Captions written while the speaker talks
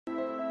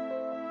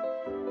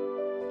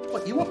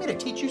What, you want me to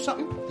teach you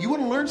something? You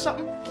want to learn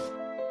something?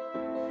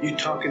 You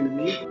talking to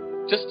me?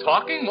 Just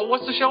talking? Well,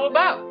 what's the show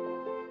about?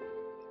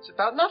 It's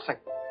about nothing.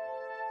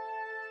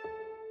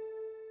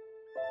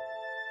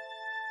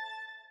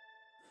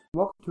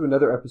 Welcome to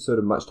another episode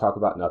of Much Talk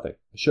About Nothing,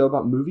 a show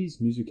about movies,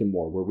 music, and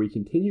more, where we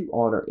continue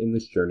on our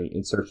endless journey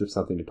in search of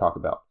something to talk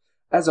about.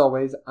 As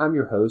always, I'm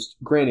your host,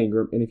 Grant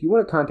Ingram, and if you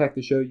want to contact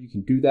the show, you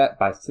can do that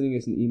by sending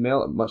us an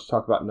email at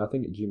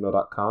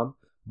muchtalkaboutnothing@gmail.com,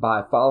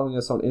 by following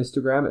us on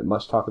Instagram at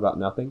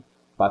muchtalkaboutnothing,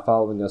 by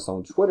following us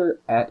on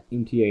Twitter at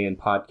MTAN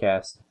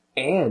Podcast,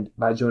 and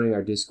by joining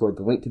our Discord.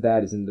 The link to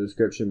that is in the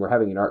description. We're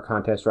having an art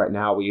contest right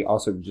now. We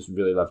also just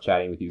really love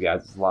chatting with you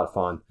guys. It's a lot of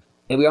fun.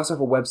 And we also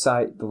have a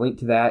website. The link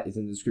to that is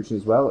in the description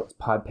as well. It's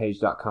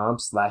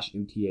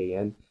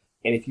podpage.com/MTAN.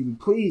 And if you would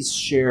please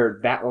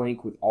share that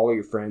link with all of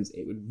your friends,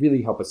 it would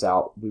really help us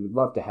out. We would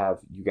love to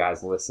have you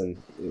guys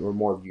listen, or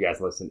more of you guys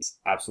listen. It's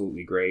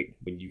absolutely great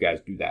when you guys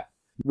do that.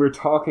 We're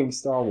talking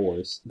Star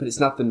Wars, but it's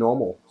not the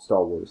normal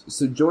Star Wars.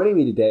 So joining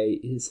me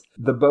today is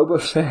the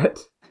Boba Fett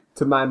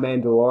to my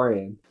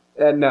Mandalorian.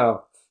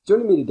 No,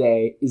 joining me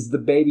today is the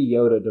Baby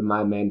Yoda to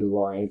my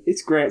Mandalorian.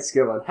 It's Grant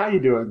Skillen. How you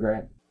doing,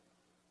 Grant?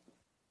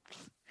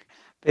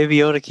 Baby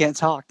Yoda can't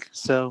talk,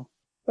 so...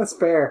 That's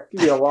fair.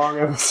 Give you a long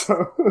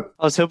episode.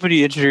 I was hoping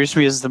you introduced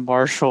me as the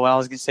Marshal. I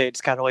was going to say it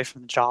just got away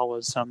from the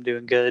Jawas, so I'm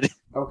doing good.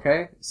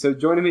 Okay, so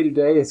joining me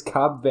today is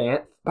Cobb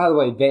Vanth. By the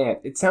way,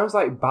 Vanth, it sounds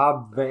like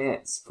Bob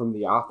Vance from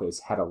The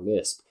Office had a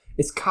lisp.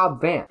 It's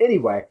Cobb Vanth.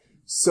 Anyway,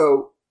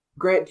 so,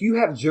 Grant, do you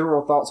have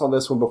general thoughts on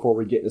this one before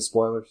we get into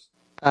spoilers?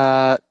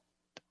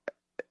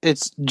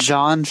 It's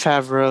Jon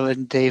Favreau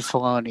and Dave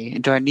Filoni.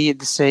 Do I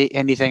need to say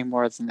anything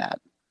more than that?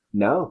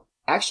 No.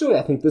 Actually,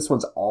 I think this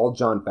one's all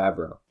Jon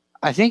Favreau.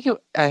 I think it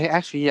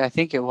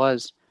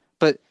was.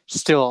 But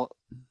still,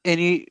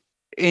 in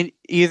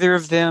either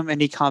of them,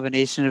 any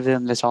combination of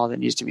them, that's all that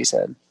needs to be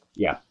said.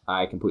 Yeah,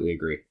 I completely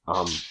agree.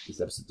 This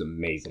episode's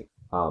amazing.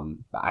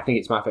 I think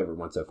it's my favorite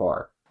one so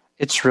far.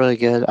 It's really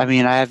good. I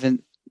mean, I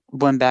haven't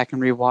went back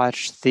and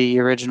rewatched the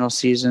original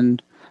season,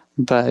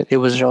 but it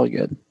was really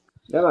good.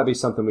 That might be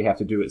something we have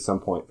to do at some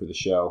point for the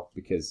show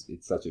because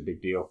it's such a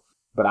big deal.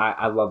 But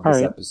I love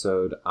this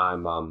episode.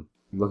 I'm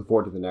looking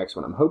forward to the next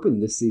one. I'm hoping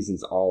this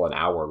season's all an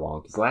hour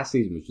long because last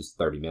season was just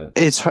 30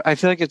 minutes. I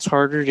feel like it's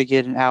harder to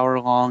get an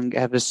hour-long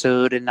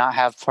episode and not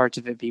have parts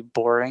of it be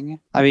boring.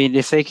 I mean,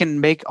 if they can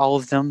make all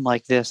of them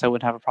like this, I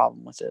wouldn't have a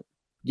problem with it.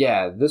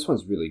 Yeah, this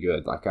one's really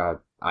good. Like, I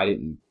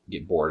didn't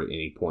get bored at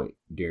any point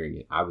during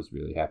it. I was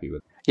really happy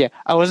with it. Yeah,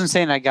 I wasn't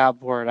saying I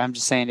got bored. I'm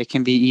just saying it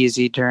can be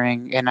easy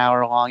during an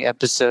hour-long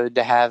episode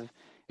to have,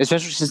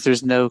 especially since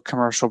there's no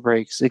commercial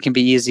breaks, it can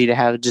be easy to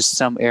have just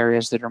some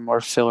areas that are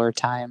more filler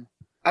time.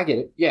 I get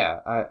it. Yeah,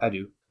 I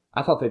do.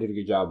 I thought they did a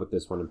good job with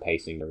this one and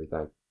pacing and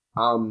everything.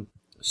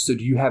 So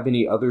do you have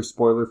any other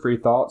spoiler-free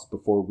thoughts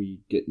before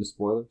we get into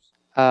spoilers?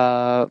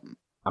 I'm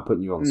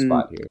putting you on the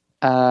spot here.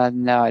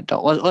 No, I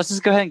don't. Let's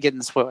just go ahead and get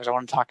into spoilers. I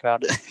want to talk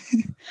about it.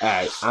 All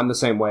right, I'm the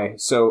same way.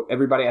 So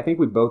everybody, I think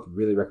we both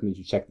really recommend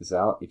you check this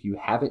out. If you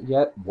haven't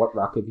yet, what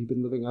rock have you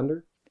been living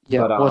under?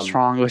 Yeah, what's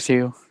wrong with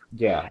you?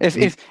 Yeah.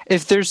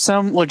 If there's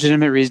some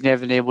legitimate reason you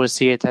haven't been able to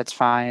see it, that's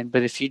fine.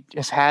 But if you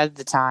have had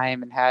the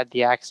time and had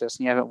the access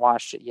and you haven't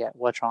watched it yet,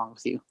 what's wrong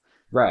with you?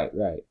 Right.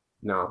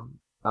 No.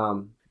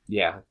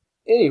 Yeah.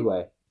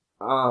 Anyway,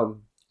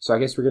 so I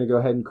guess we're going to go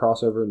ahead and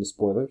cross over into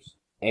spoilers.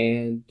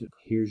 And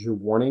here's your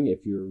warning.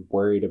 If you're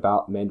worried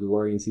about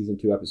Mandalorian Season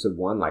 2, Episode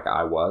 1, like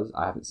I was,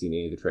 I haven't seen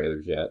any of the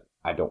trailers yet.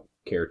 I don't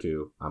care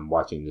to. I'm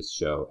watching this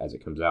show as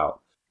it comes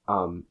out.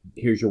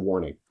 Here's your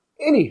warning.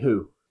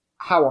 Anywho,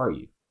 how are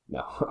you?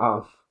 No,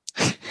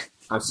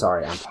 I'm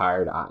sorry. I'm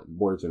tired.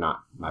 Words are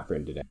not my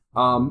friend today.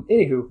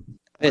 Anywho,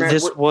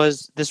 Grant,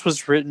 this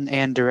was written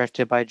and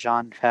directed by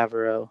Jon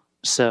Favreau.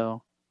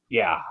 So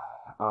yeah,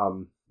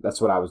 that's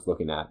what I was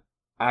looking at.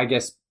 I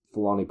guess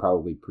Filoni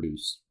probably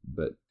produced,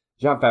 but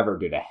Jon Favreau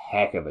did a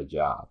heck of a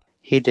job.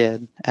 He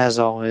did, as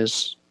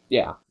always.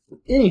 Yeah.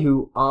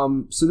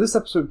 Anywho, so this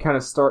episode kind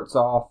of starts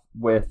off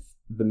with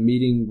the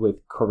meeting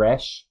with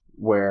Koresh,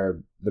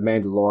 where the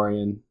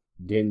Mandalorian,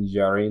 Din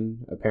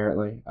Djarin,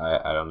 apparently.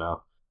 I don't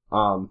know.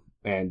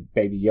 And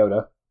Baby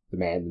Yoda, the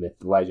man, the myth,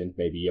 the legend,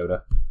 Baby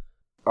Yoda,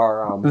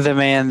 are the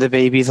man, the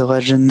baby, the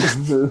legend.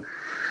 The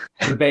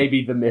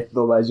baby, the myth,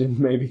 the legend,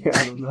 maybe.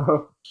 I don't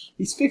know.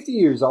 He's 50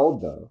 years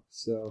old, though,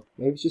 so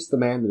maybe it's just the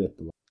man, the myth,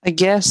 the legend. I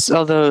guess,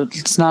 although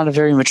it's not a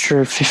very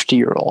mature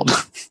 50-year-old.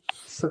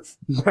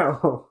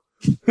 No.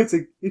 It's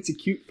a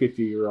cute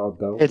 50-year-old,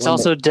 though. It's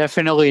also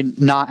definitely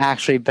not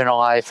actually been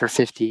alive for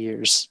 50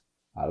 years.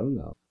 I don't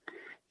know.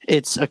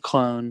 It's a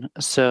clone,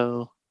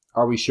 so...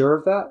 Are we sure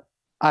of that?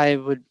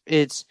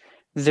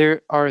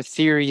 There are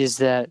theories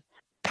that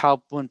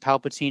when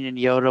Palpatine and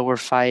Yoda were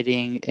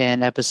fighting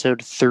in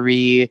Episode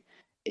 3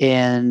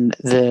 in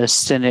the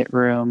Senate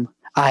room...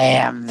 I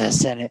am the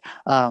Senate.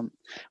 When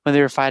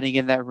they were fighting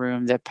in that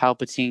room, that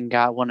Palpatine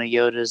got one of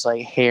Yoda's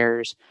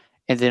hairs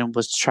and then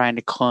was trying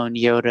to clone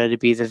Yoda to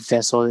be the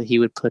vessel that he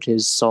would put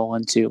his soul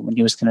into when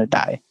he was going to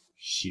die.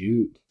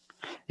 Shoot.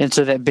 And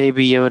so that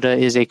Baby Yoda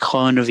is a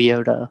clone of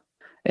Yoda.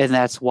 and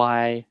that's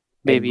why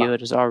Baby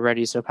Yoda is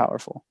already so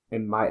powerful.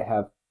 And might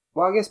have.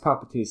 Well, I guess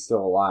Palpatine's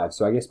still alive,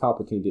 so I guess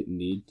Palpatine didn't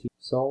need two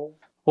souls.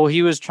 Well,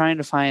 he was trying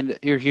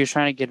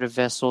to get a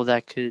vessel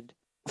that could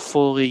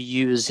fully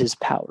use his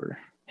power,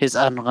 his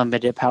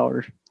unlimited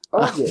power.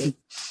 Oh, yeah.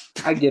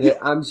 I get it.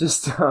 I'm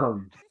just,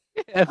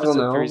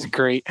 Episode 3 is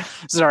great.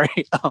 Sorry.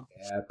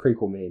 Yeah,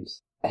 prequel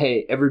memes.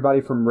 Hey,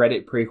 everybody from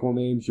Reddit prequel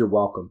memes, you're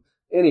welcome.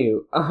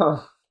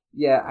 Anywho,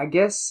 yeah, I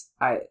guess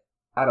I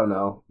don't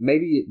know.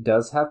 Maybe it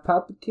does have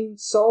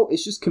Palpatine's soul.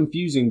 It's just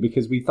confusing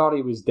because we thought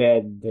he was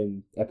dead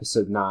in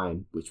episode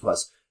 9, which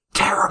was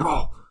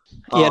terrible.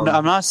 Yeah, no,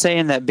 I'm not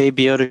saying that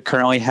Baby Yoda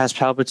currently has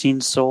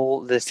Palpatine's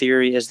soul. The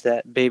theory is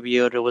that Baby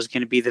Yoda was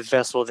going to be the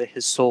vessel that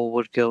his soul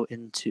would go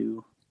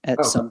into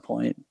at some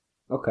point.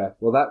 Okay,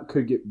 well that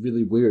could get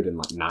really weird in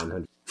like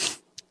 900.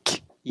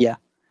 Yeah.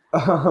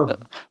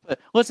 But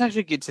let's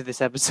actually get to this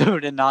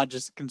episode and not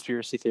just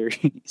conspiracy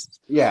theories.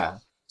 Yeah.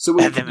 So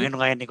the moon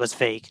landing was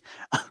fake.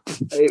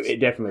 It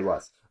definitely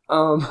was.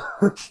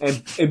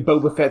 And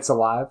Boba Fett's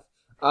alive.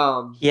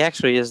 He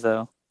actually is,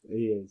 though.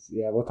 He is.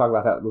 Yeah, we'll talk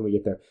about that when we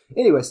get there.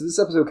 Anyway, so this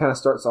episode kind of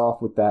starts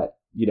off with that,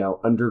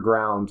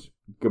 underground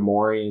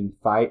Gamorrean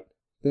fight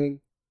thing.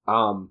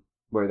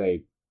 Where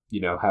they,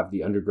 have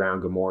the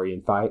underground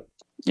Gamorrean fight.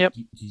 Yep.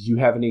 Did you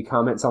have any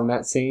comments on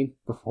that scene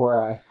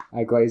before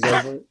I glaze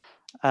over it?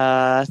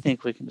 I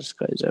think we can just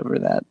glaze over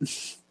that.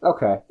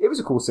 Okay. It was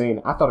a cool scene.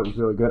 I thought it was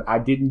really good. I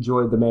did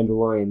enjoy the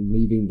Mandalorian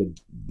leaving the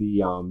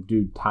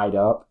dude tied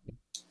up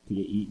to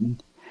get eaten.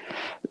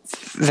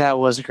 That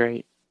was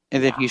great.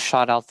 And then he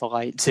shot out the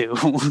light too.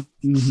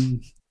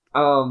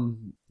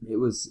 Mm-hmm. It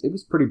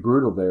was pretty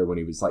brutal there when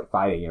he was like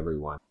fighting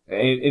everyone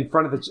in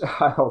front of the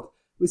child.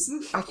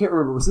 I can't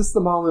remember. Was this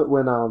the moment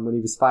when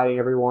he was fighting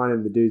everyone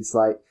and the dude's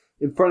like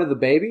in front of the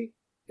baby?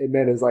 And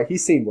man, it was like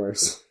he's seen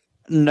worse.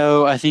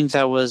 No, I think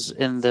that was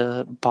in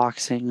the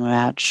boxing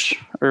match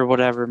or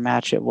whatever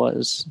match it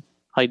was.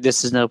 Like,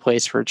 this is no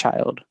place for a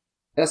child.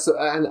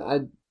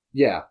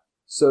 Yeah.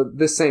 So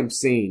this same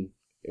scene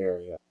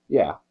area.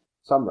 Yeah.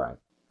 So I'm right.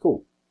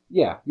 Cool.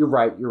 Yeah, you're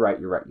right.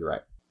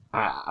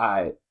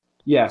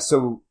 Yeah,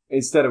 so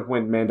instead of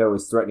when Mando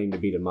was threatening to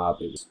beat him up,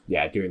 it was,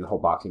 during the whole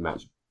boxing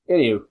match.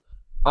 Anywho,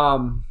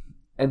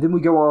 and then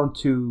we go on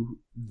to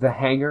the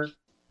hangar,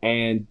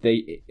 and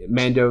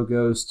Mando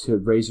goes to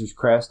Razor's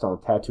Crest on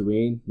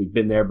Tatooine. We've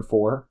been there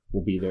before.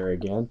 We'll be there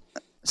again.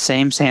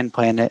 Same sand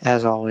planet,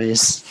 as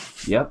always.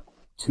 Yep.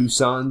 2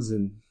 sons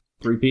and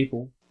 3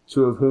 people,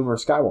 2 of whom are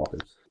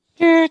Skywalkers.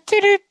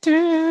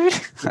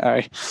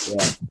 Alright.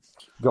 Yeah.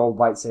 Gold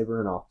lightsaber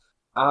and all.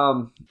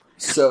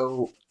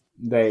 So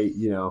they,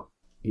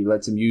 he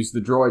lets him use the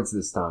droids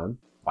this time,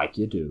 like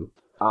you do.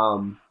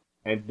 And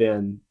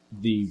then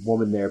the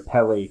woman there,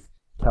 Peli,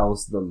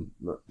 tells them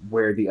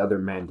where the other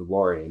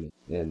Mandalorian is.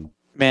 And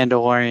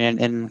Mandalorian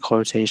in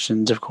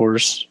quotations, of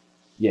course.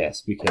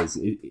 Yes, because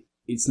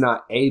it's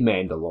not a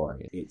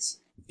Mandalorian, it's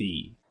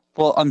the.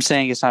 Well, I'm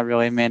saying it's not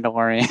really a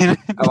Mandalorian.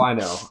 Oh, I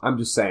know. I'm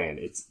just saying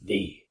it's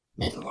the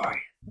Mandalorian.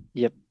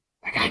 Yep.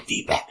 I got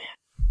the Batman.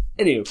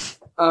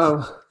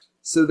 Anywho,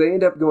 so they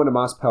end up going to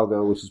Mos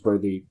Pelgo, which is where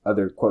the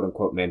other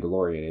quote-unquote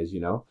Mandalorian is,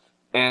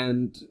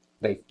 and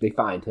they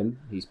find him.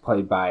 He's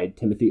played by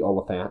Timothy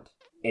Olyphant,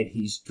 and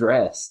he's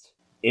dressed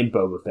in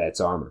Boba Fett's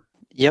armor.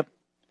 Yep,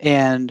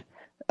 and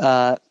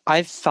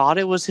I thought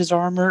it was his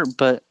armor,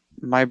 but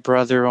my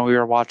brother, when we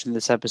were watching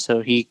this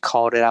episode, he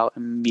called it out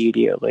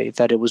immediately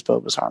that it was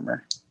Boba's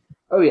armor.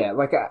 Oh, yeah,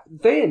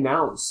 they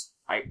announced.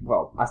 I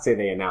say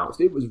they announced.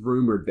 It was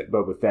rumored that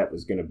Boba Fett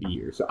was going to be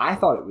here, so I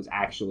thought it was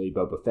actually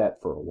Boba Fett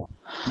for a while.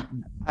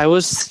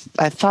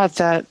 I thought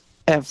that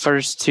at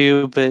first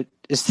too, but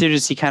as soon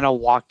as he kind of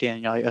walked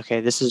in, you're like,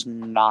 okay, this is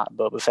not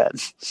Boba Fett.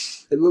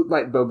 It looked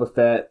like Boba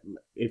Fett,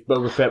 if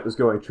Boba Fett was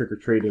going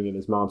trick-or-treating and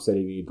his mom said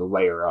he needed to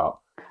lay her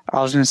up.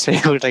 I was going to say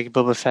it looked like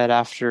Boba Fett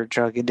after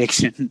drug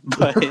addiction,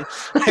 but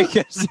I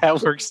guess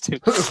that works too.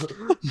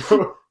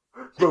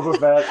 Boba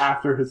Fett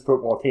after his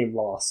football team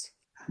lost.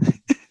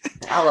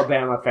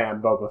 Alabama fan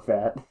Boba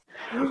Fett.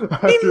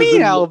 What do you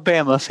mean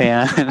Alabama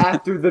fan?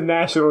 After the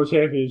national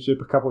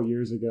championship a couple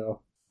years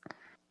ago.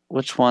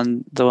 Which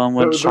one? The one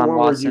with Sean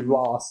Watson? Where you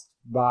lost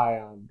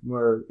by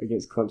were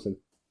against Clemson.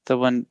 The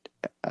one,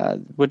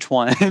 which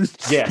one?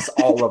 Yes,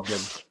 all of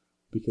them.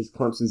 Because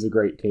Clemson's a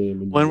great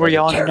team. And when were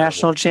y'all in the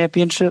national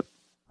championship?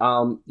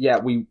 Yeah,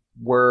 we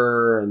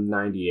were in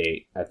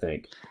 98, I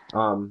think.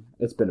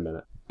 It's been a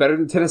minute. Better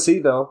than Tennessee,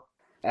 though,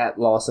 at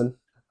Lawson.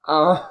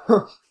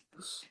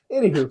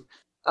 Anywho,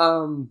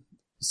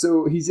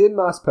 so he's in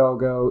Mos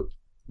Pelgo.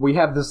 We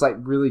have this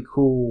really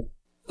cool.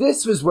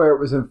 This was where it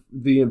was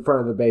in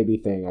front of the baby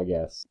thing, I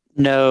guess.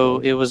 No,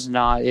 it was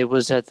not. It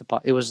was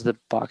it was the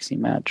boxing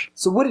match.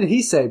 So what did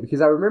he say?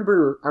 Because I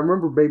remember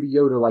Baby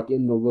Yoda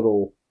in the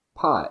little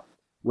pot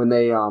when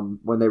they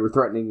were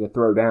threatening to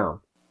throw down.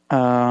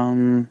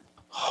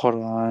 Hold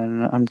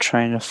on, I'm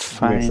trying to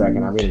find. Give me a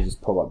second. I'm gonna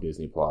just pull up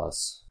Disney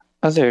Plus.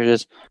 Oh, there it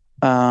is.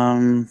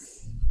 I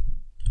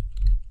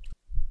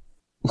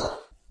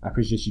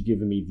appreciate you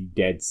giving me the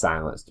dead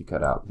silence to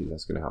cut out because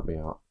that's going to help me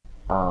out.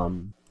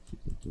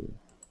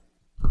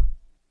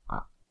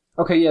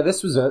 Okay, yeah,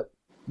 this was it.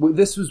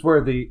 This was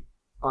where the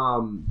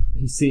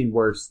he's seen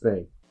worse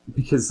thing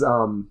because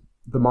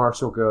the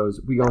marshal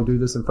goes, "We gonna do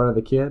this in front of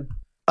the kid?"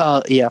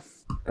 Yeah.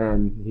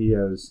 And he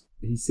goes,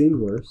 "He's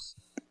seen worse."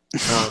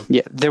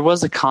 Yeah, there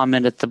was a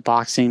comment at the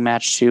boxing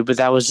match too, but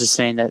that was just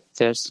saying that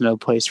there's no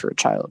place for a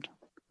child.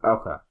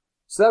 Okay,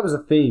 so that was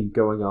a theme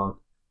going on.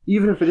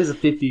 Even if it is a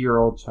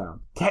 50-year-old child,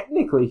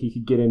 technically he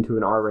could get into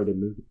an R-rated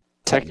movie.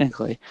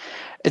 Technically,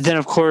 and then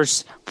of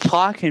course,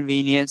 plot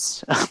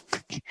convenience.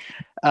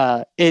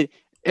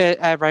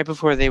 Right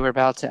before they were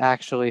about to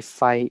actually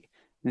fight,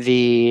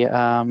 the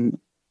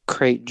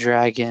crate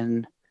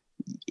dragon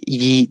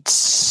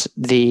yeets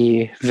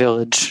the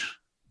village.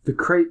 The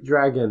crate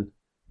dragon,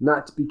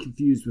 not to be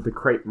confused with the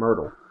crepe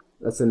myrtle.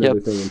 That's another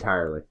thing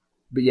entirely.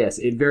 But yes,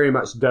 it very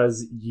much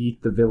does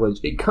yeet the village.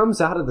 It comes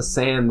out of the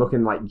sand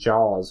looking like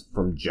Jaws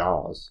from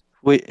Jaws.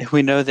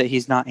 We know that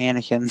he's not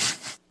Anakin.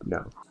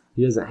 No,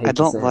 he doesn't hate I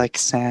don't sand. like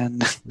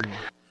sand. Yeah.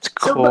 It's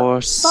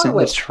coarse by the and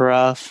way, it's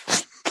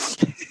rough.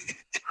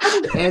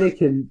 How did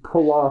Anakin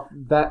pull off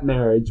that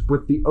marriage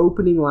with the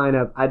opening line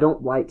of "I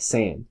don't like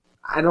sand"?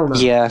 I don't know.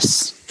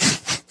 Yes.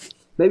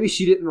 Maybe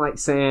she didn't like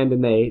sand,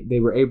 and they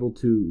were able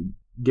to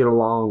get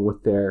along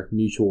with their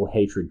mutual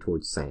hatred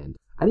towards sand.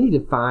 I need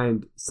to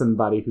find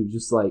somebody who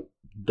just like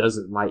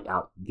doesn't like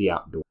the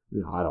outdoors.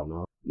 I don't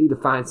know. I need to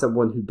find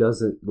someone who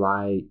doesn't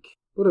like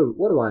what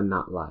do I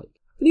not like?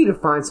 I need to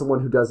find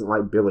someone who doesn't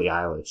like Billie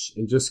Eilish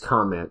and just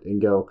comment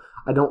and go,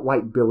 "I don't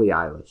like Billie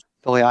Eilish."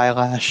 Billie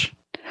Eilish.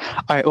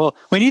 All right. Well,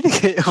 we need to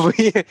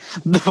get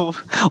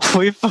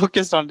we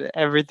focused on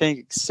everything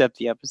except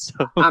the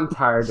episode. I'm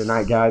tired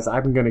tonight, guys.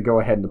 I'm going to go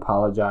ahead and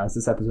apologize.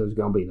 This episode is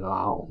going to be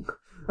long.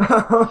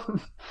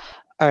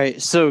 All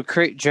right. So,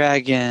 Crate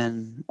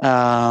Dragon.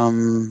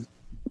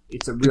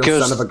 It's a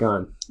real son of a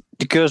gun.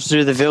 It goes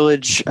through the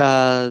village.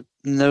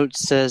 Note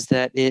says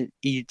that it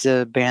eats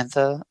a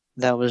bantha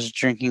that was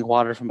drinking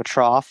water from a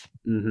trough.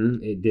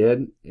 Mm-hmm. It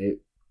did. It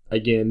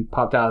again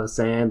popped out of the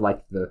sand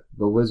like the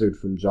lizard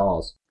from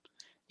Jaws.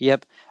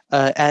 Yep.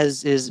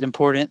 As is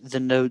important, the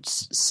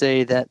notes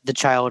say that the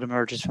child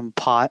emerges from a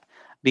pot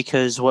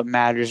because what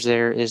matters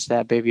there is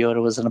that Baby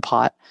Yoda was in a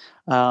pot.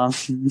 But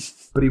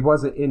he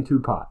wasn't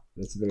into pot.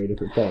 That's a very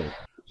different thing.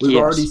 We've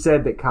already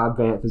said that Cobb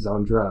Vanth is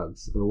on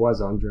drugs, or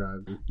was on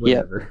drugs, or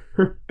whatever.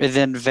 Yep. And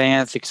then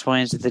Vanth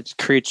explains that the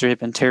creature had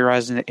been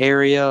terrorizing the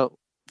area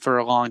for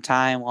a long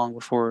time, long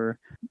before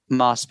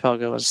Mos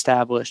Pelgo was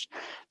established.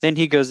 Then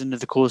he goes into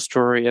the cool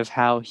story of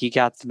how he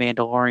got the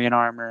Mandalorian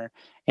armor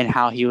and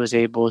how he was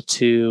able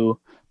to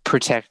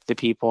protect the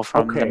people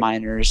from the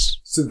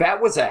miners. So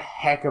that was a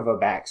heck of a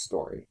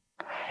backstory.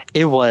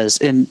 It was.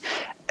 And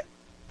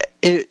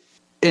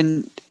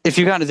if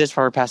you got to this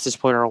far past the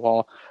spoiler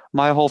wall,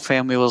 my whole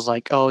family was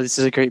like, "Oh, this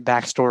is a great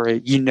backstory.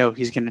 You know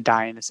he's going to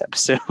die in this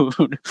episode."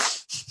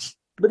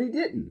 But he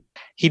didn't.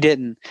 He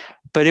didn't.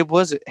 But it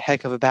was a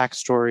heck of a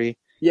backstory.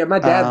 Yeah, my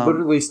dad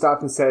literally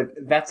stopped and said,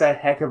 "That's a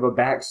heck of a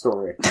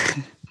backstory."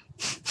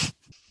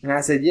 And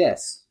I said,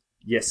 "Yes.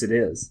 Yes, it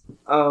is."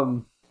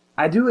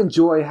 I do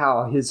enjoy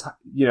how his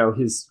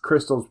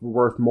crystals were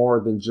worth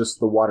more than just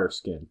the water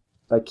skin.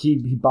 Like, he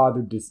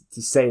bothered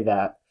to say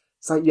that.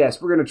 It's like,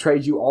 yes, we're going to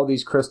trade you all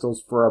these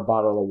crystals for a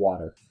bottle of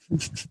water.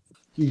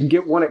 You can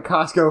get one at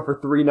Costco for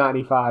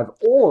 $3.95,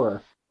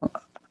 or... I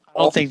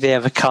don't think they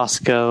have a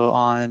Costco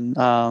on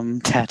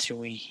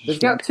Tatooine. They've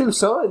got two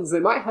sons. They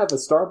might have a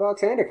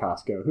Starbucks and a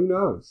Costco. Who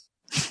knows?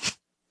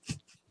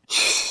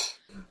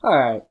 All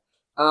right.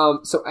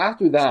 So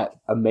after that,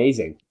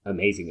 amazing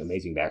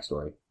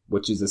backstory,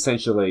 which is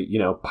essentially,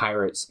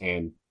 pirates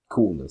and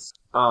coolness.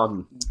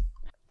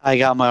 I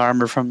got my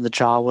armor from the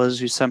Jawas,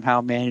 who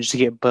somehow managed to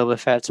get Boba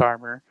Fett's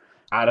armor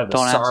out of the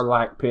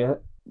Sarlacc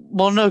pit.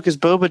 Well, no, because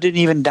Boba didn't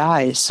even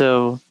die,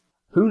 so...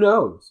 Who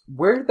knows?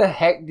 Where the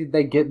heck did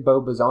they get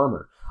Boba's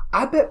armor?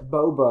 I bet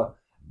Boba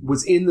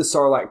was in the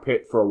Sarlacc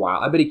pit for a while.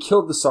 I bet he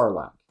killed the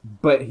Sarlacc,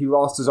 but he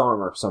lost his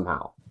armor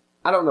somehow.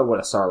 I don't know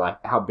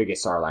how big a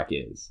Sarlacc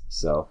is,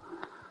 so...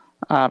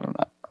 I don't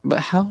know.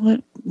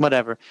 But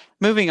whatever.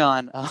 Moving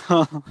on.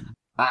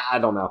 I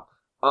don't know.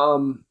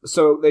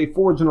 So they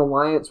forge an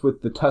alliance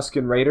with the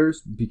Tusken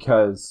Raiders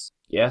because,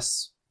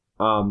 yes.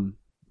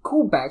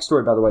 Cool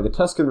backstory, by the way. The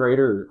Tusken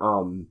Raider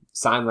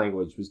sign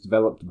language was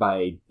developed by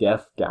a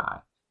deaf guy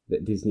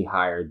that Disney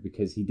hired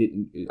because he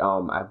didn't,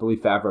 I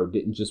believe Favreau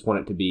didn't just want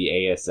it to be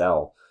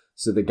ASL.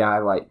 So the guy,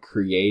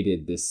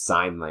 created this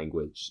sign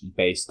language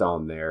based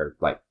on their,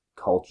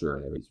 culture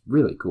and everything. It's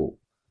really cool.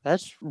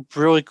 That's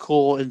really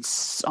cool, and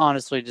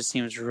honestly just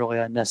seems really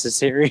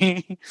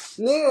unnecessary.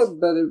 Yeah,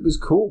 but it was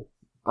cool.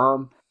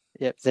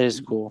 Yep, that is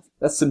cool.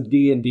 That's some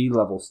D&D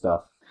level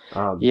stuff.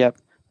 Yep.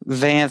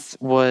 Vanth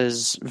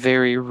was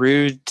very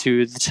rude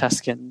to the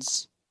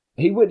Tuskens.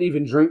 He wouldn't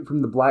even drink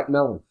from the black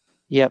melon.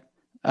 Yep.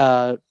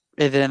 And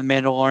then the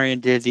Mandalorian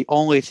did the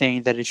only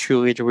thing that a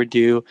true leader would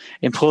do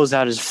and pulls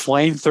out his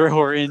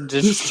flamethrower and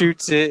just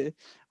shoots it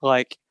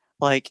like,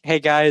 hey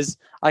guys,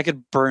 I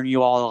could burn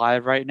you all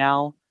alive right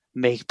now.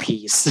 Make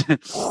peace.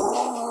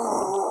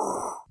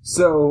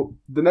 So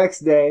the next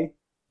day,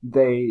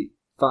 they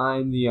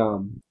find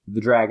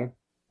the dragon,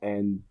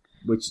 and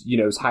which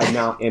is hiding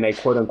out in a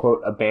quote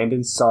unquote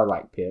abandoned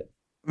Sarlacc pit.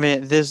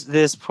 Man,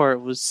 this part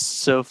was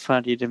so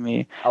funny to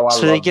me. Oh, I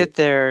So they loved get it.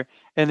 there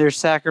and they're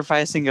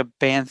sacrificing a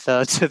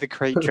bantha to the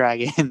great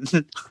dragon.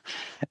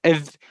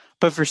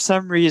 But for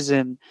some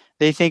reason,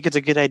 they think it's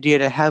a good idea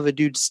to have a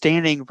dude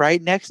standing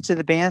right next to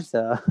the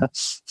bantha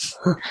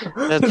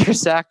that they're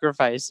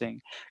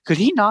sacrificing. Could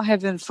he not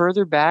have been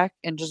further back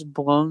and just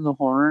blown the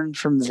horn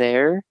from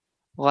there?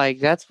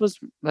 That's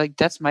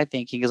my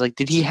thinking. Is like,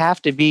 did he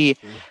have to be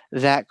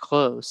that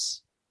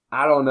close?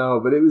 I don't know,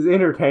 but it was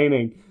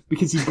entertaining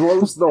because he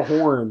blows the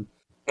horn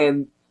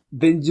and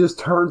then just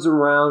turns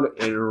around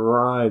and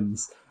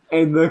runs.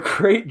 And the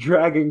great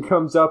dragon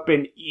comes up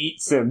and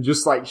eats him,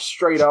 just like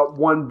straight up,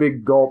 one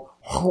big gulp,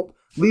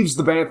 leaves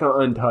the bantha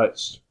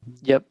untouched.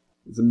 Yep.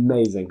 It's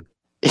amazing.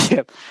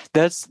 Yep.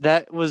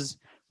 That was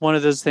one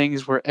of those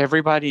things where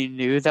everybody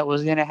knew that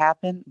was going to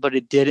happen, but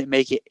it didn't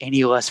make it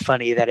any less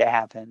funny that it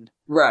happened.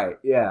 Right,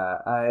 yeah,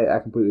 I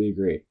completely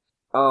agree.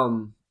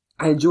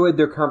 I enjoyed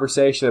their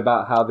conversation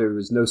about how there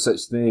was no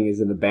such thing as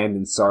an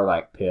abandoned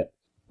Sarlacc pit.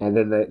 And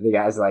then the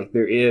guy's like,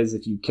 there is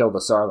if you kill the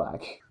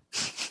Sarlacc.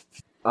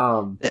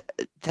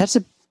 That's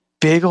a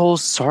big old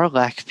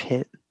Sarlacc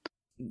pit.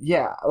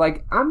 Yeah,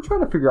 I'm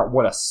trying to figure out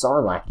what a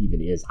Sarlacc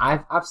even is.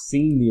 I've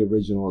seen the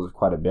originals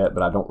quite a bit,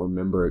 but I don't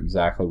remember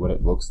exactly what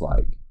it looks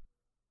like.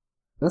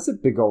 That's a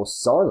big old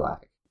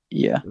Sarlacc.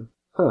 Yeah.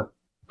 Huh.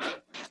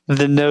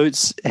 The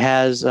notes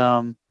has,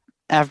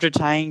 after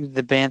tying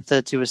the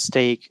bantha to a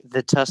stake,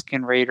 the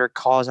Tusken Raider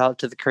calls out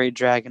to the Krayt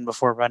Dragon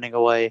before running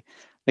away.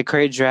 The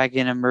Krayt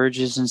Dragon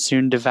emerges and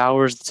soon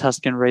devours the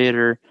Tusken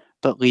Raider,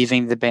 but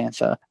leaving the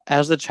bantha.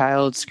 As the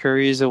child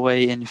scurries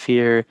away in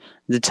fear,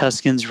 the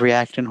Tuskens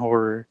react in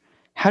horror.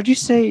 How do you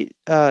say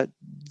the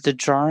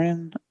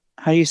Djarin?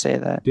 How do you say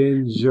that?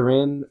 Din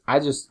Djarin.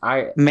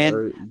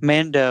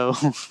 Mando.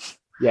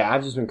 Yeah,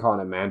 I've just been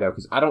calling him Mando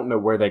because I don't know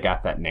where they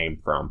got that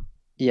name from.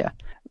 Yeah.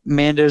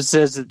 Mando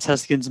says that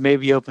Tuskens may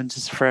be open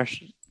to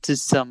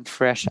some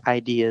fresh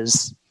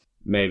ideas.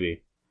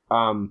 Maybe.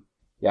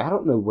 Yeah, I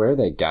don't know where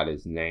they got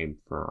his name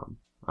from.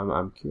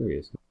 I'm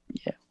curious.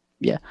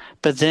 Yeah.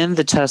 But then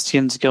the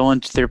Tuskens go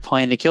into their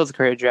plan to kill the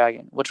Krayt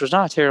Dragon, which was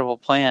not a terrible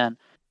plan.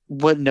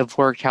 Wouldn't have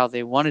worked how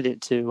they wanted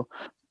it to,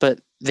 but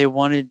they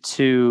wanted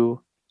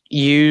to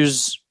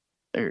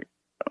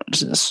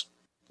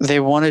they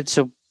wanted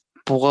to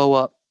blow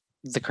up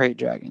the Krayt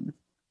Dragon.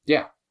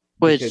 Yeah.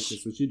 Which because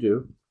that's what you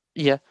do.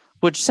 Yeah,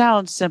 which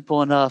sounds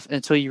simple enough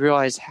until you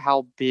realize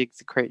how big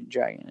the Krayt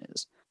Dragon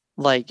is.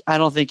 I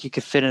don't think you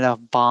could fit enough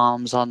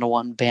bombs onto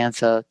one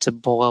bantha to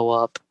blow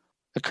up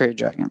a Krayt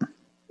Dragon.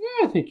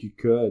 Yeah, I think you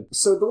could.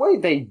 So the way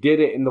they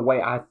did it and the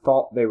way I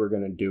thought they were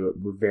going to do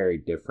it were very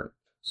different.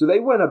 So they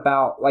went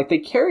about, they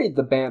carried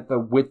the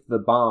bantha with the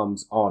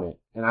bombs on it.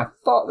 And I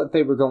thought that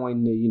they were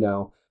going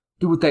to,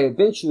 do what they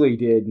eventually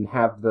did and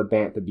have the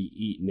bantha be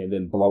eaten and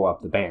then blow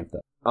up the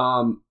bantha.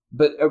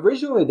 But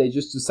originally they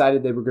just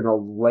decided they were going to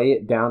lay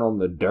it down on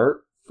the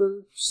dirt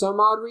for some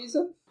odd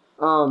reason.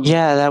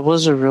 Yeah, that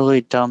was a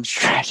really dumb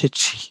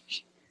strategy.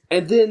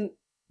 And then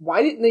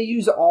why didn't they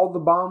use all the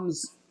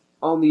bombs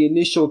on the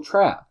initial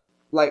trap?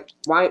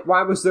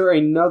 Why was there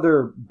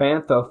another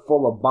bantha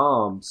full of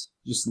bombs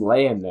just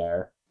laying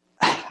there?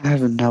 I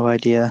have no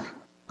idea.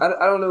 I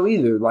don't know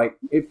either.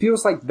 It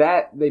feels like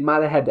that they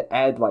might have had to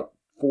add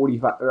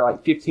 45 or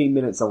 15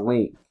 minutes of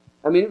length.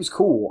 I mean, it was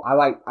cool. I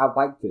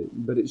liked it,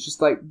 but it's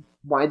just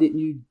why didn't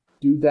you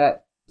do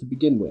that to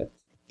begin with?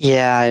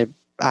 Yeah,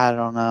 I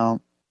don't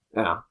know.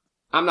 Yeah,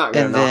 I'm not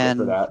gonna knock it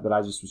for that, but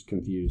I just was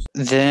confused.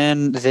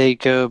 Then they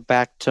go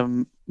back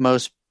to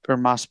Mos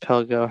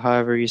Pelgo,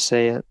 however you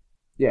say it.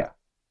 Yeah,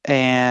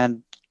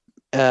 and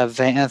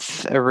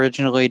Vanth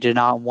originally did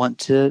not want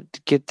to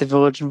get the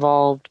village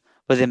involved,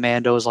 but then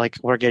Mando was like,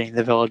 "We're getting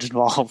the village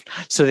involved,"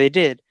 so they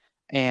did.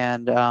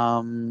 And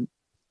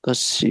let's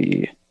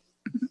see.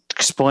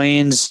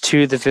 Explains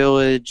to the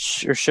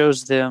village or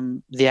shows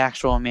them the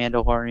actual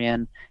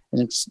Mandalorian, and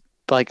it's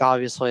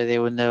obviously they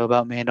would know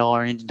about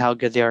Mandalorians and how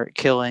good they are at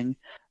killing.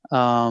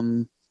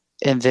 And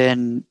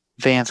then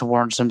Vanth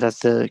warns them that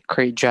the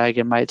Krayt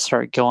Dragon might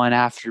start going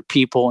after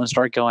people and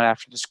start going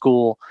after the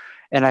school.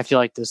 And I feel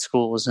like the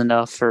school was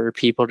enough for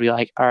people to be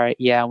like, all right,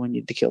 yeah, we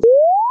need to kill.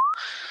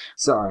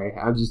 Sorry,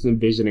 I'm just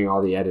envisioning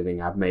all the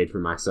editing I've made for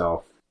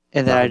myself.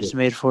 And that I just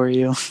made for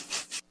you.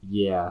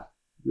 Yeah,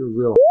 you're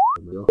real.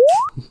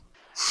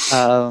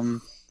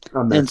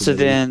 And so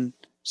then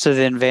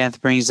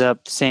Vanth brings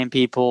up the same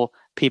people.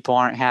 People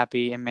aren't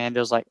happy, and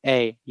Mando's like,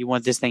 "Hey, you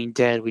want this thing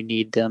dead? We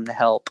need them to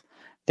help."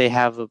 They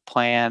have a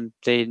plan.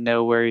 They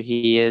know where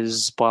he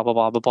is. Blah blah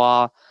blah blah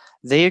blah.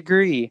 They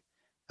agree.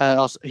 He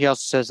also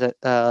says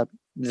that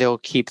they'll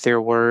keep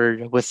their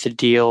word with the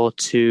deal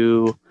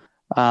to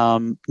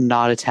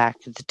not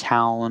attack the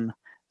town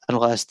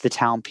unless the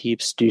town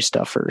peeps do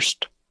stuff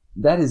first.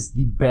 That is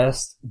the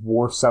best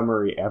war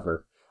summary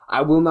ever.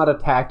 I will not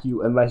attack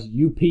you unless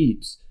you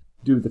peeps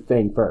do the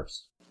thing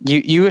first.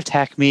 You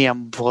attack me,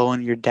 I'm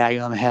blowing your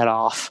daggum head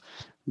off.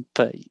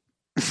 But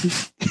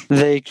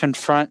They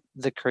confront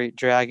the Great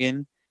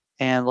Dragon,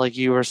 and like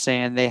you were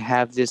saying, they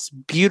have this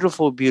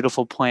beautiful,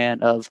 beautiful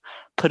plan of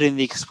putting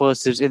the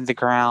explosives in the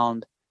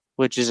ground,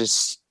 which is a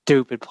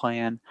stupid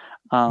plan.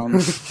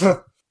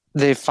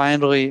 They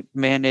finally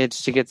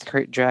managed to get the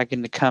Great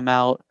Dragon to come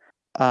out.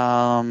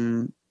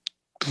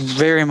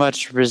 Very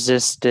much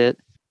resist it.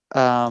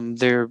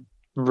 Their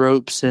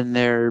ropes and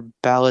their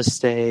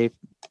balustae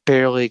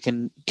barely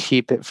can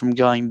keep it from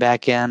going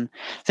back in.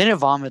 Then it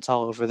vomits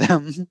all over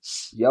them.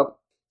 Yep.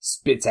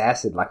 Spits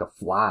acid like a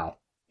fly.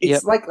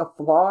 It's like a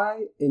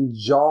fly in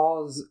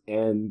Jaws,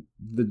 and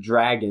the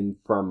dragon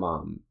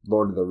from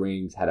Lord of the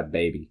Rings had a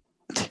baby.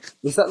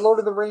 Is that Lord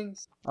of the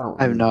Rings?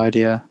 I have no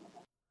idea.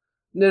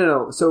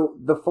 No. So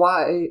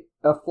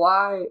a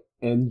fly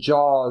and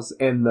Jaws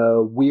and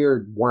the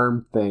weird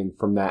worm thing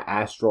from that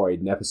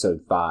asteroid in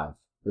episode 5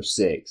 or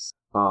 6.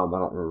 I don't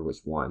remember which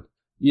one.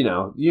 You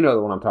know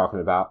the one I'm talking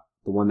about.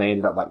 The one they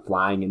ended up like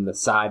flying in the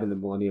side in the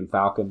Millennium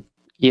Falcon.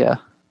 Yeah.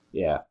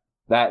 Yeah.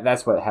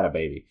 That's what had a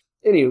baby.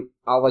 Anyway,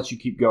 I'll let you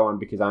keep going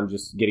because I'm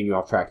just getting you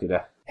off track today.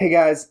 Hey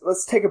guys,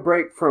 let's take a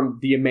break from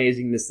the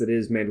amazingness that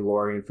is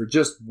Mandalorian for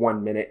just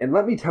 1 minute, and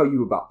let me tell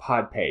you about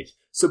Podpage.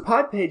 So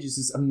Podpage is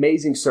this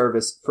amazing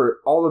service for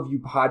all of you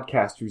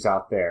podcasters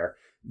out there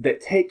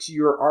that takes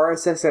your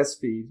RSS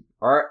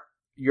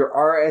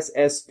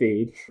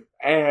feed,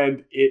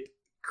 and it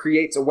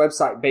creates a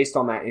website based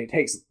on that, and it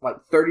takes like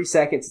 30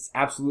 seconds. It's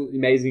absolutely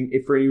amazing.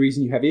 If for any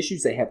reason you have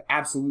issues, they have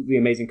absolutely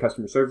amazing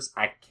customer service.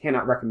 I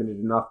cannot recommend it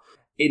enough.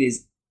 It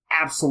is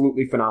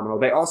absolutely phenomenal.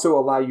 They also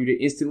allow you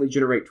to instantly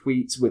generate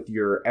tweets with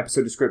your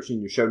episode description,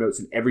 your show notes,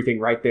 and everything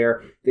right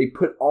there. They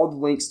put all the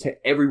links to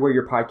everywhere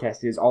your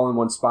podcast is all in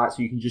one spot,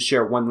 so you can just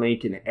share one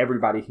link and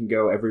everybody can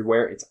go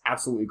everywhere. It's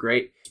absolutely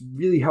great. It's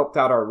really helped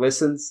out our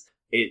listens.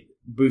 It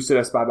boosted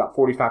us by about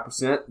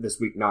 45% this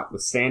week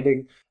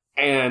notwithstanding.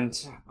 And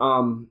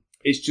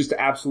it's just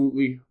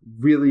absolutely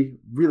really,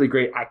 really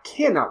great. I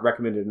cannot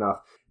recommend it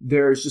enough.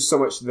 There's just so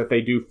much that they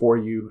do for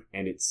you,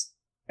 and it's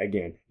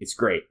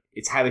great.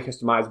 It's highly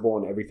customizable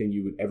and everything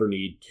you would ever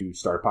need to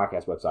start a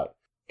podcast website.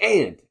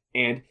 And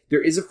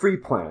there is a free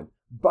plan.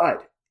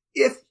 But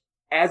if,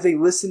 as a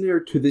listener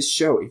to this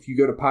show, if you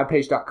go to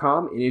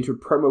podpage.com and enter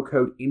promo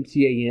code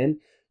MTAN,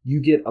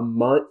 you get a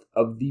month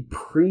of the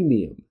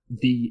premium,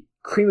 the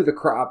cream of the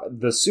crop,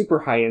 the super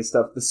high-end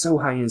stuff, the so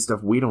high-end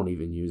stuff, we don't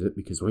even use it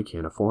because we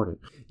can't afford it.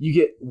 You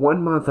get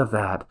 1 month of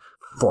that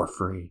for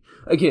free.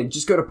 Again,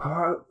 just go to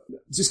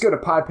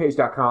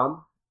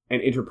podpage.com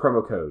and enter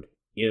promo code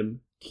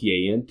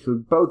MTAN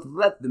to both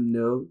let them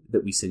know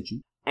that we sent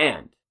you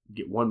and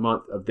get 1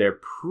 month of their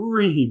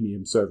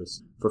premium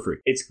service for free.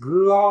 It's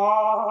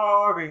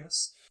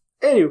glorious.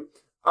 Anyway,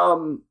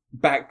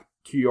 back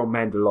to your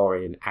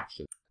Mandalorian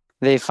action.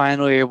 They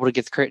finally are able to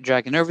get the Great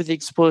Dragon over the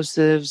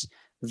explosives.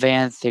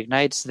 Vanth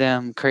ignites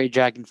them. Great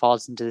Dragon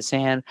falls into the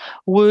sand.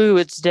 Woo,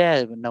 it's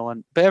dead.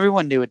 But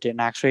everyone knew it didn't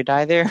actually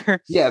die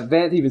there. Yeah,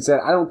 Vanth even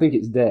said, I don't think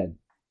it's dead.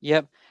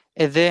 Yep.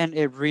 And then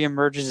it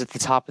reemerges at the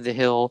top of the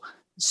hill,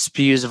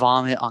 spews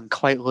vomit on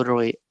quite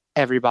literally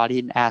everybody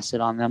and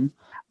acid on them.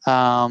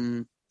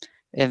 And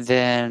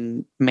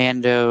then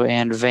Mando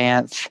and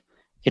Vanth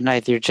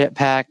ignite their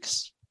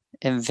jetpacks.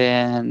 And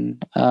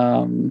then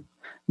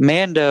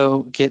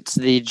Mando gets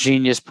the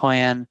genius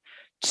plan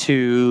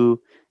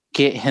to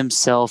get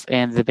himself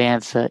and the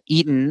Bantha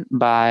eaten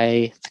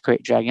by the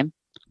Great Dragon.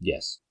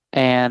 Yes.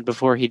 And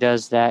before he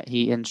does that,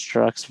 he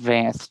instructs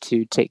Vanth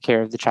to take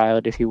care of the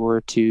child if he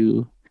were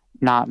to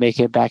not make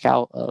it back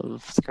out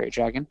of the Great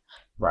Dragon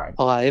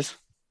alive.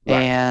 Right.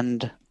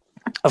 And,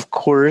 of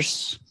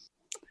course,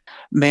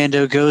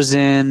 Mando goes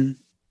in,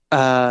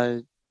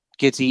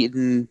 gets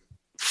eaten,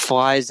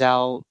 flies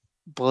out,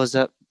 blows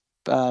up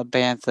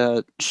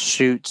Bantha,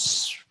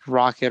 shoots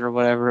rocket or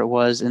whatever it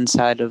was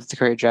inside of the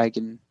Great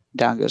Dragon.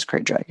 Down goes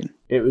Great Dragon.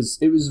 It was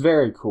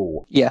very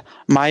cool. Yeah,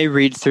 my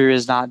read through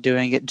is not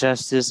doing it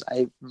justice.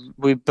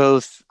 We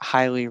both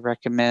highly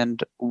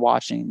recommend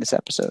watching this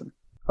episode.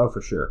 Oh,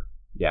 for sure.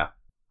 Yeah,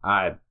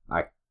 I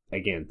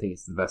again think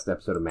it's the best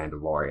episode of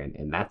Mandalorian,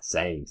 and that's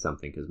saying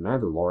something because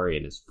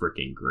Mandalorian is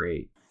freaking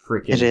great.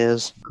 It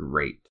is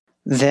great.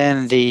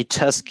 Then the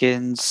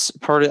Tuskens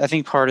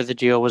part of the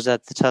deal was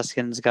that the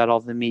Tuskens got all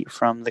the meat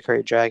from the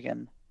Great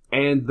Dragon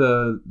and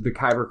the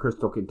Kyber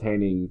crystal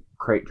containing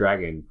Great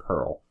Dragon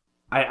pearl.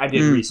 I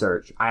did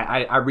research.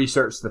 I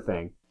researched the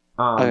thing.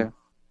 Okay.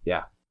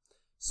 Yeah.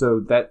 So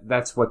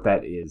that's what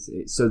that is.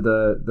 So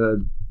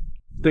the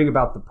thing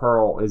about the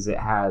pearl is it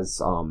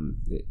has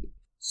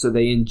so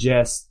they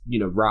ingest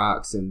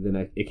rocks, and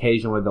then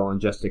occasionally they'll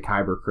ingest a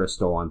Kyber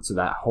crystal, and so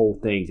that whole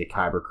thing's a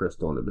Kyber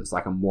crystal, and it's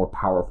like a more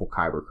powerful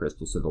Kyber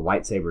crystal. So the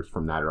lightsabers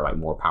from that are like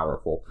more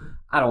powerful.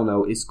 I don't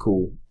know. It's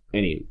cool.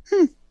 Anyway.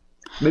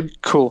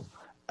 Cool.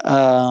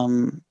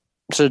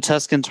 So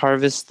Tuskens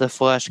harvest the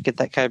flesh, get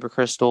that Kyber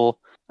crystal.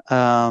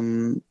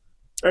 Mando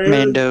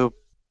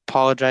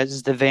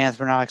apologizes to Vanth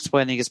for not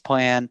explaining his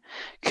plan,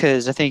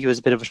 because I think it was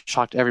a bit of a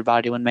shock to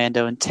everybody when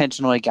Mando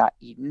intentionally got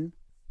eaten.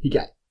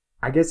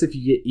 I guess if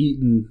you get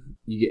eaten,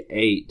 you get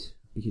ate,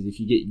 because if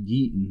you get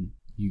yeeten,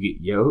 you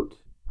get yoked.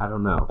 I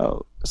don't know.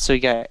 Oh, so you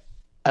got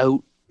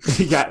out,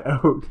 He got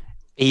out.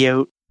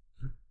 yote.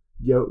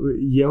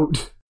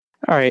 Yote.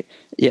 All right.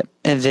 Yep.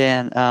 And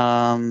then,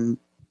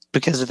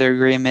 because of their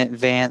agreement,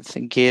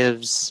 Vanth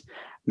gives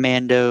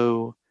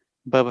Mando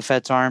Boba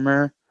Fett's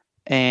armor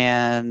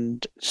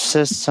and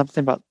says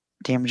something about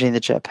damaging the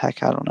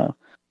jetpack. I don't know.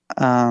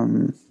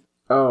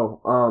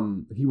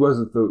 He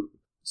wasn't the...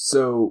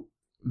 So,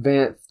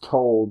 Vanth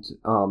told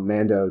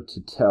Mando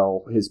to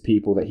tell his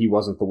people that he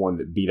wasn't the one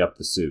that beat up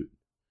the suit.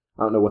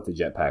 I don't know what the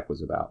jetpack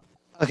was about.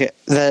 Okay,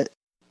 that's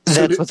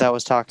what that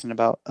was talking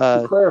about.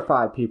 To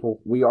clarify,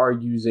 people, we are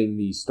using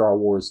the Star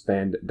Wars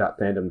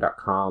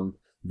fandom.com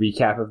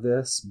recap of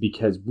this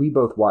because we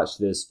both watched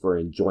this for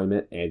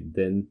enjoyment and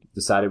then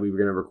decided we were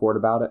going to record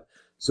about it.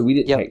 So we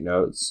didn't take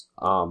notes.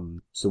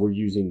 So we're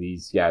using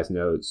these guys'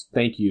 notes.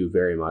 Thank you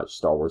very much,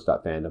 Star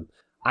Wars.fandom.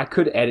 I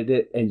could edit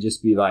it and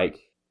just be like,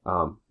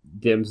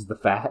 dims the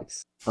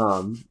facts. Yes.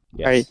 All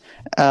right.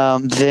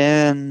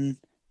 Then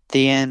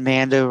the end,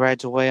 Mando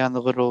rides away on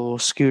the little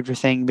scooter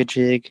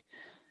thingamajig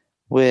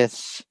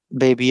with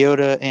Baby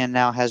Yoda and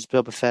now has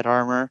Boba Fett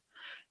armor.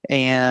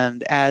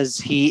 And as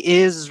he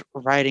is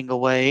riding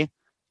away,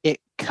 it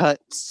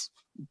cuts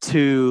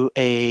to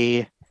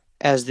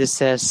as this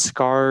says,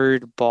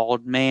 scarred,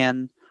 bald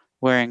man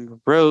wearing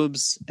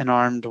robes and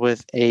armed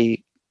with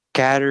a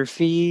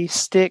Gatterfee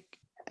stick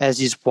as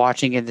he's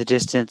watching in the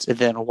distance and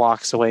then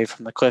walks away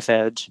from the cliff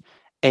edge.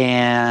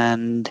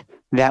 And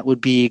that would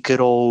be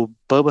good old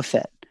Boba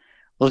Fett.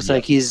 Looks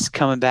like he's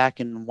coming back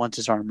and wants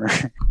his armor.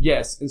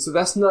 Yes, and so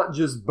that's not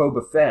just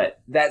Boba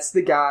Fett. That's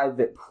the guy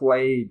that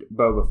played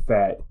Boba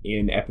Fett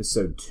in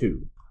Episode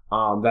 2.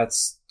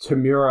 That's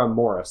Tamura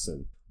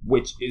Morrison,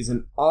 which is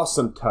an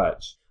awesome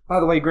touch. By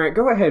the way, Grant,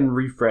 go ahead and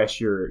refresh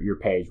your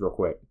page real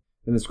quick,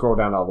 and then scroll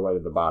down all the way to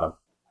the bottom.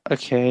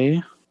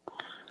 Okay.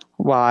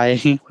 Why?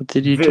 What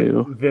did you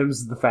do?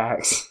 Them's the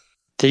facts.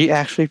 Did you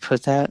actually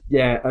put that?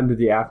 Yeah, under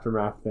the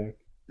aftermath thing.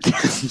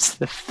 Them's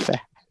the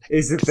facts.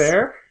 Is it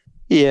there?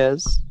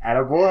 Yes.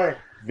 Attaboy.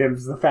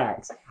 Them's the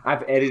facts.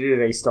 I've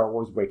edited a Star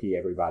Wars wiki,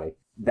 everybody.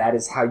 That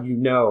is how you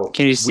know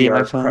Can you see we are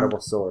my a phone? credible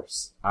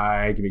source.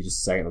 Give me just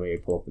a second. Let me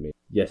pull up the meeting.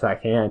 Yes, I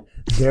can.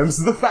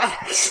 Them's the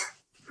facts.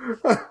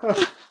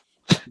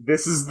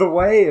 This is the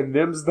way, and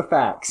them's the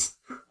facts.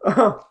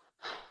 All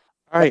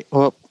right.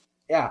 Well,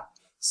 Yeah.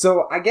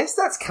 So I guess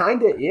that's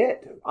kind of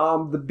it.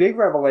 The big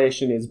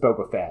revelation is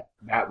Boba Fett.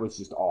 That was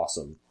just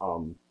awesome.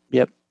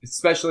 Yep.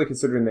 Especially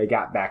considering they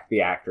got back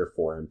the actor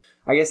for him.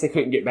 I guess they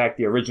couldn't get back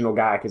the original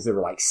guy because there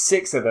were like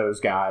 6 of those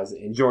guys,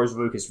 and George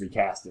Lucas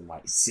recast him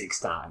like 6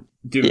 times.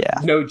 Dude, Yeah.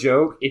 No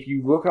joke. If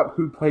you look up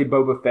who played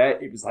Boba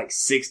Fett, it was like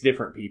 6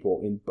 different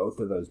people in both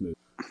of those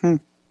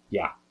movies.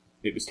 Yeah,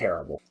 it was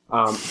terrible.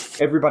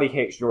 Everybody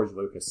hates George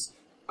Lucas.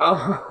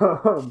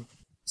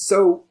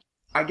 So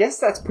I guess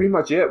that's pretty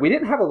much it. We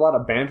didn't have a lot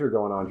of banter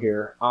going on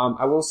here.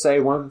 I will say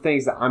one of the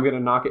things that I'm going to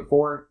knock it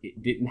for,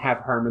 it didn't have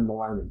Herman the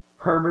Lerman.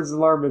 Herman's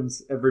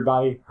Lermans,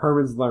 everybody.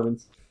 Herman's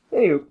Lermans.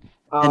 Anywho.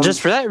 and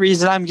just for that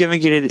reason, I'm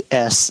giving it an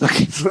S.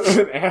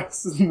 An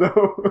S? No,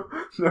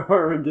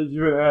 Herman gives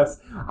you an S.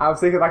 I was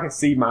thinking like a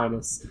C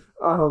minus.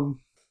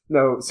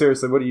 No,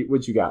 seriously,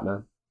 what you got,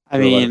 man? I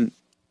mean,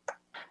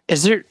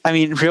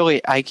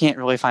 really, I can't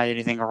really find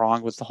anything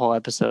wrong with the whole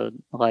episode.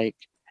 Like,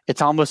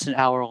 it's almost an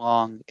hour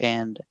long,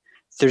 and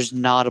there's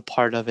not a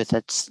part of it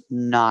that's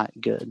not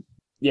good.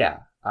 Yeah,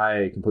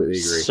 I completely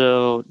agree.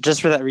 So,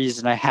 just for that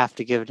reason, I have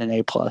to give it an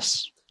A+.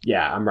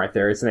 Yeah, I'm right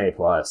there. It's an A+.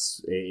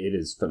 It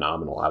is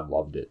phenomenal. I've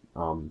loved it.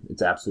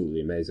 It's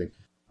absolutely amazing.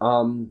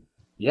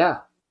 Yeah.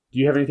 Do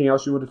you have anything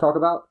else you want to talk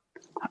about?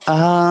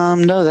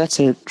 No, that's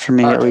it for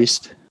me, at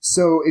least.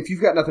 So, if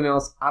you've got nothing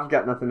else, I've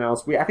got nothing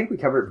else. I think we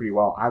covered it pretty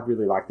well. I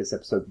really liked this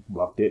episode.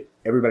 Loved it.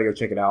 Everybody go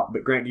check it out.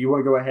 But Grant, do you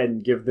want to go ahead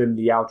and give them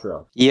the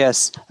outro?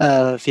 Yes.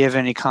 If you have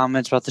any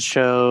comments about the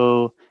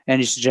show,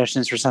 any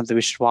suggestions for something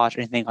we should watch,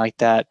 anything like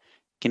that,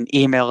 you can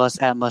email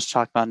us at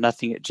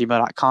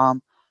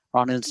muchtalkaboutnothing@gmail.com. We're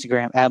on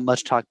Instagram at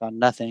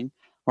muchtalkaboutnothing.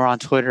 We're on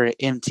Twitter at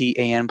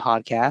MTAN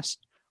Podcast.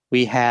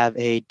 We have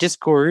a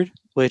Discord,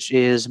 which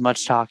is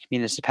Much Talk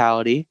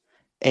Municipality.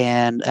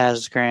 And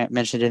as Grant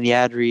mentioned in the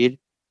ad read,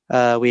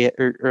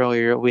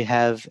 earlier, we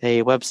have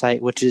a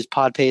website, which is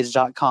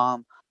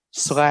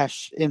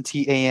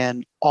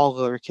podpage.com/MTAN, all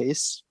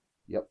lowercase.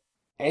 Yep.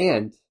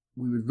 And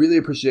we would really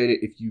appreciate it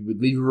if you would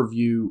leave a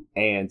review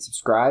and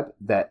subscribe.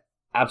 That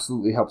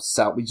absolutely helps us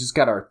out. We just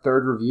got our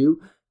 3rd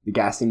review. The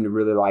guy seemed to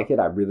really like it.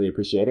 I really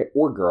appreciate it.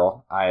 Or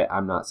girl.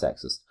 I'm not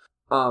sexist.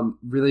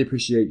 Really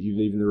appreciate you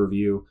leaving the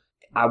review.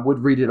 I would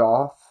read it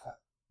off,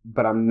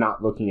 but I'm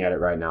not looking at it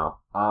right now.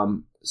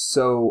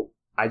 So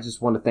I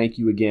just want to thank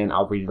you again.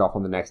 I'll read it off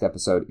on the next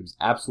episode. It was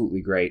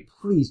absolutely great.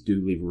 Please do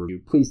leave a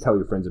review. Please tell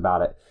your friends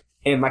about it.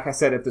 And like I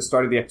said at the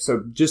start of the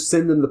episode, just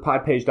send them the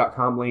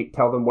podpage.com link.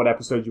 Tell them what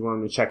episode you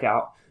want them to check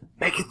out.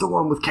 Make it the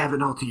one with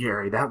Kevin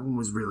Altieri. That one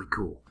was really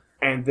cool.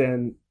 And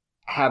then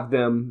have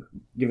them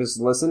give us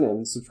a listen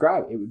and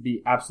subscribe. It would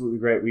be absolutely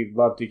great. We'd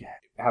love to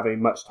have a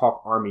Much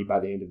Talk army by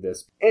the end of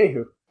this.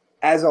 Anywho,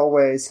 as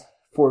always,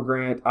 For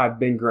Grant, I've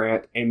been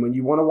Grant. And when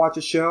you want to watch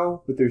a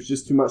show, but there's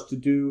just too much to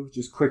do,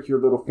 just click your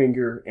little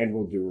finger and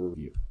we'll do a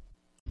review.